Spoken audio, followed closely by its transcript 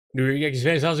New York Yankees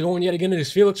fans, how's it going? Yet again, it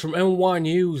is Felix from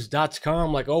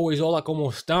NYYNEWS.com. Like always, hola, ¿cómo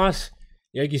estás?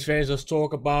 Yankees fans, let's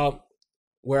talk about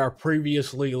where I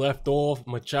previously left off,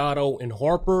 Machado and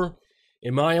Harper.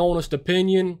 In my honest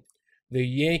opinion, the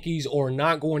Yankees are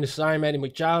not going to sign Manny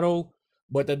Machado,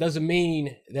 but that doesn't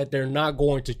mean that they're not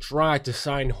going to try to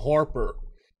sign Harper.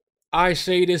 I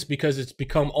say this because it's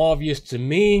become obvious to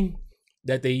me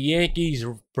that the Yankees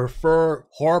prefer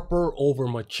Harper over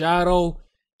Machado.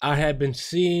 I have been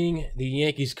seeing the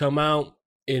Yankees come out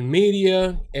in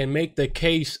media and make the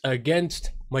case against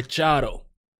Machado.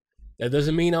 That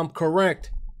doesn't mean I'm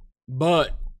correct,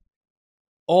 but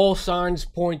all signs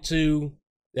point to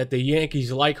that the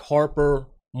Yankees like Harper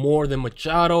more than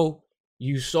Machado.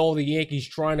 You saw the Yankees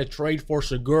trying to trade for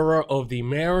Segura of the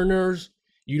Mariners.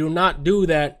 You do not do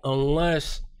that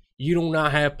unless you do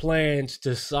not have plans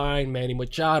to sign Manny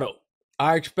Machado.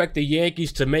 I expect the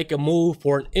Yankees to make a move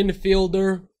for an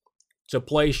infielder to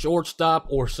play shortstop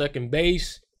or second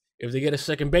base. If they get a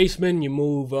second baseman, you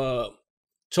move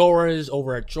Torres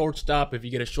over at shortstop. If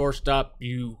you get a shortstop,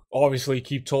 you obviously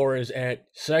keep Torres at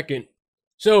second.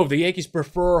 So if the Yankees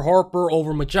prefer Harper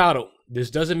over Machado, this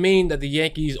doesn't mean that the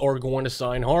Yankees are going to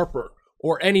sign Harper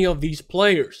or any of these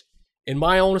players. In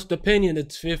my honest opinion,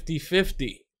 it's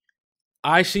 50-50.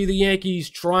 I see the Yankees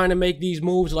trying to make these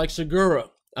moves like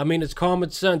Segura. I mean, it's common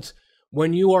sense.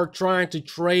 When you are trying to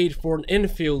trade for an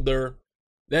infielder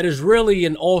that is really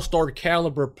an all-star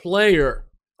caliber player,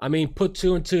 I mean, put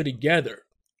two and two together.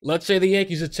 Let's say the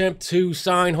Yankees attempt to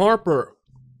sign Harper.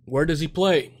 Where does he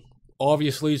play?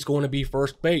 Obviously, it's going to be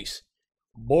first base.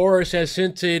 Boris has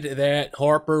hinted that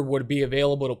Harper would be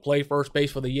available to play first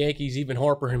base for the Yankees. Even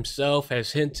Harper himself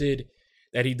has hinted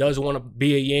that he does want to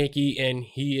be a Yankee and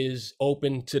he is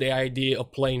open to the idea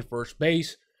of playing first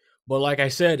base. But like I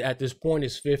said, at this point,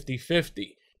 it's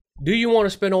 50-50. Do you want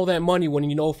to spend all that money when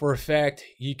you know for a fact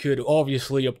you could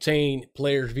obviously obtain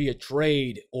players via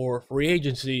trade or free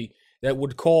agency that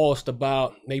would cost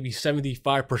about maybe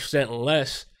 75%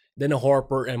 less than a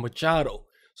Harper and Machado?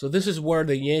 So this is where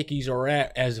the Yankees are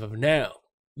at as of now.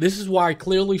 This is why I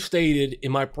clearly stated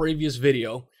in my previous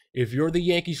video, if you're the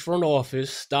Yankees front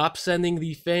office, stop sending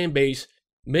the fan base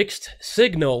mixed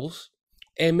signals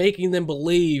and making them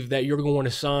believe that you're going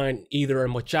to sign either a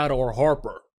Machado or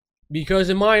Harper. Because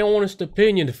in my honest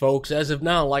opinion, folks, as of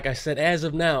now, like I said, as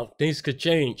of now, things could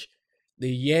change. The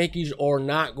Yankees are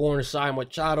not going to sign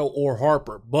Machado or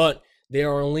Harper, but they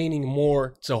are leaning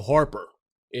more to Harper.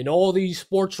 In all these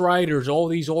sports writers, all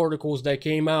these articles that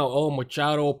came out, oh,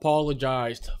 Machado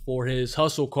apologized for his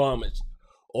hustle comments.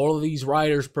 All of these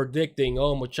writers predicting,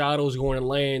 oh, Machado's going to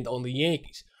land on the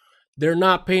Yankees. They're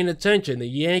not paying attention. The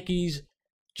Yankees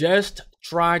just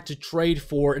tried to trade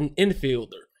for an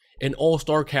infielder, an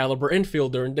all-star caliber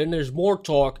infielder. And then there's more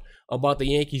talk about the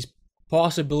Yankees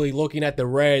possibly looking at the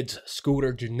Reds'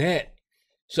 Scooter Gennett.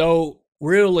 So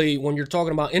really, when you're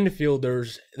talking about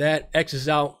infielders, that X's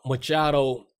out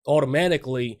Machado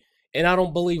automatically. And I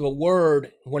don't believe a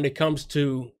word when it comes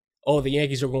to, oh, the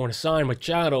Yankees are going to sign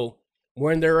Machado,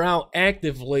 when they're out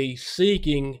actively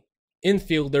seeking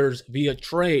infielders via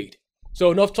trade.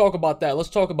 So enough talk about that. Let's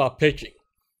talk about pitching.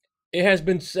 It has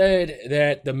been said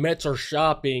that the Mets are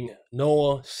shopping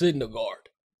Noah Syndergaard.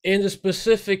 And the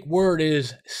specific word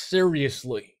is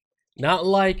seriously. Not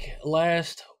like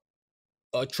last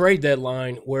trade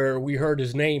deadline where we heard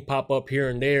his name pop up here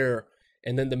and there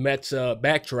and then the Mets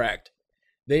backtracked.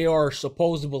 They are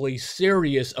supposedly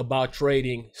serious about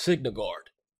trading Syndergaard.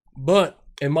 But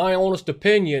in my honest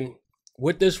opinion,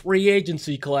 with this free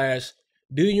agency class,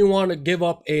 do you want to give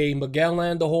up a Miguel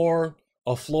Andujar,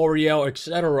 a Florial,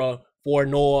 etc. for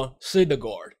Noah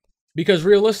Syndergaard? Because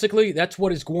realistically, that's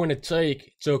what it's going to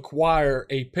take to acquire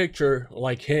a pitcher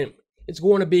like him. It's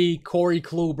going to be Corey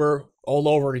Kluber all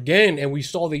over again, and we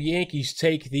saw the Yankees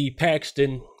take the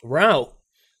Paxton route.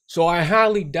 So I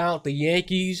highly doubt the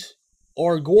Yankees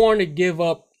are going to give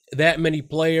up that many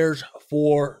players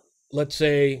for, let's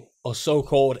say, a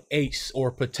so-called ace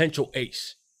or potential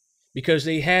ace. Because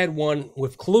they had one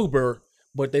with Kluber,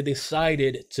 but they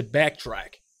decided to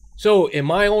backtrack. So in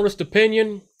my honest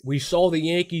opinion, we saw the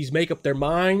Yankees make up their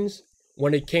minds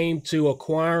when it came to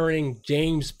acquiring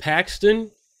James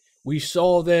Paxton. We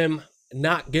saw them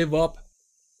not give up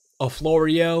a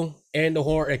Florial,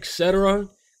 Andujar, etc.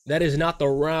 That is not the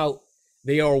route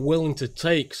they are willing to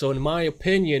take. So in my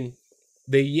opinion,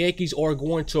 the Yankees are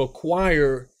going to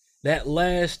acquire that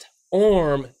last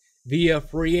arm via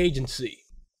free agency.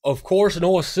 Of course,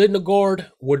 Noah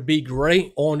Syndergaard would be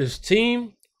great on his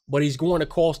team, but he's going to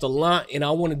cost a lot, and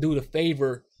I want to do the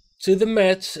favor to the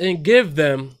Mets and give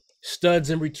them studs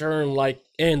in return like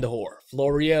Andujar,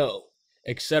 Florial,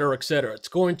 etc., etc. It's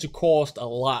going to cost a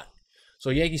lot. So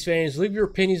Yankees fans, leave your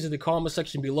opinions in the comment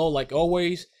section below like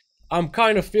always. I'm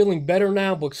kind of feeling better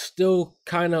now, but still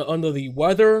kind of under the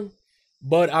weather.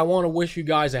 But I want to wish you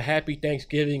guys a happy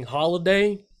Thanksgiving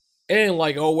holiday. And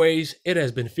like always, it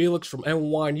has been Felix from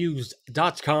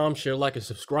NYYNEWS.com. Share, like, and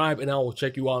subscribe, and I will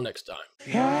check you all next time.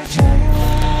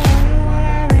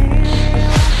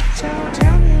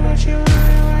 Tell me what you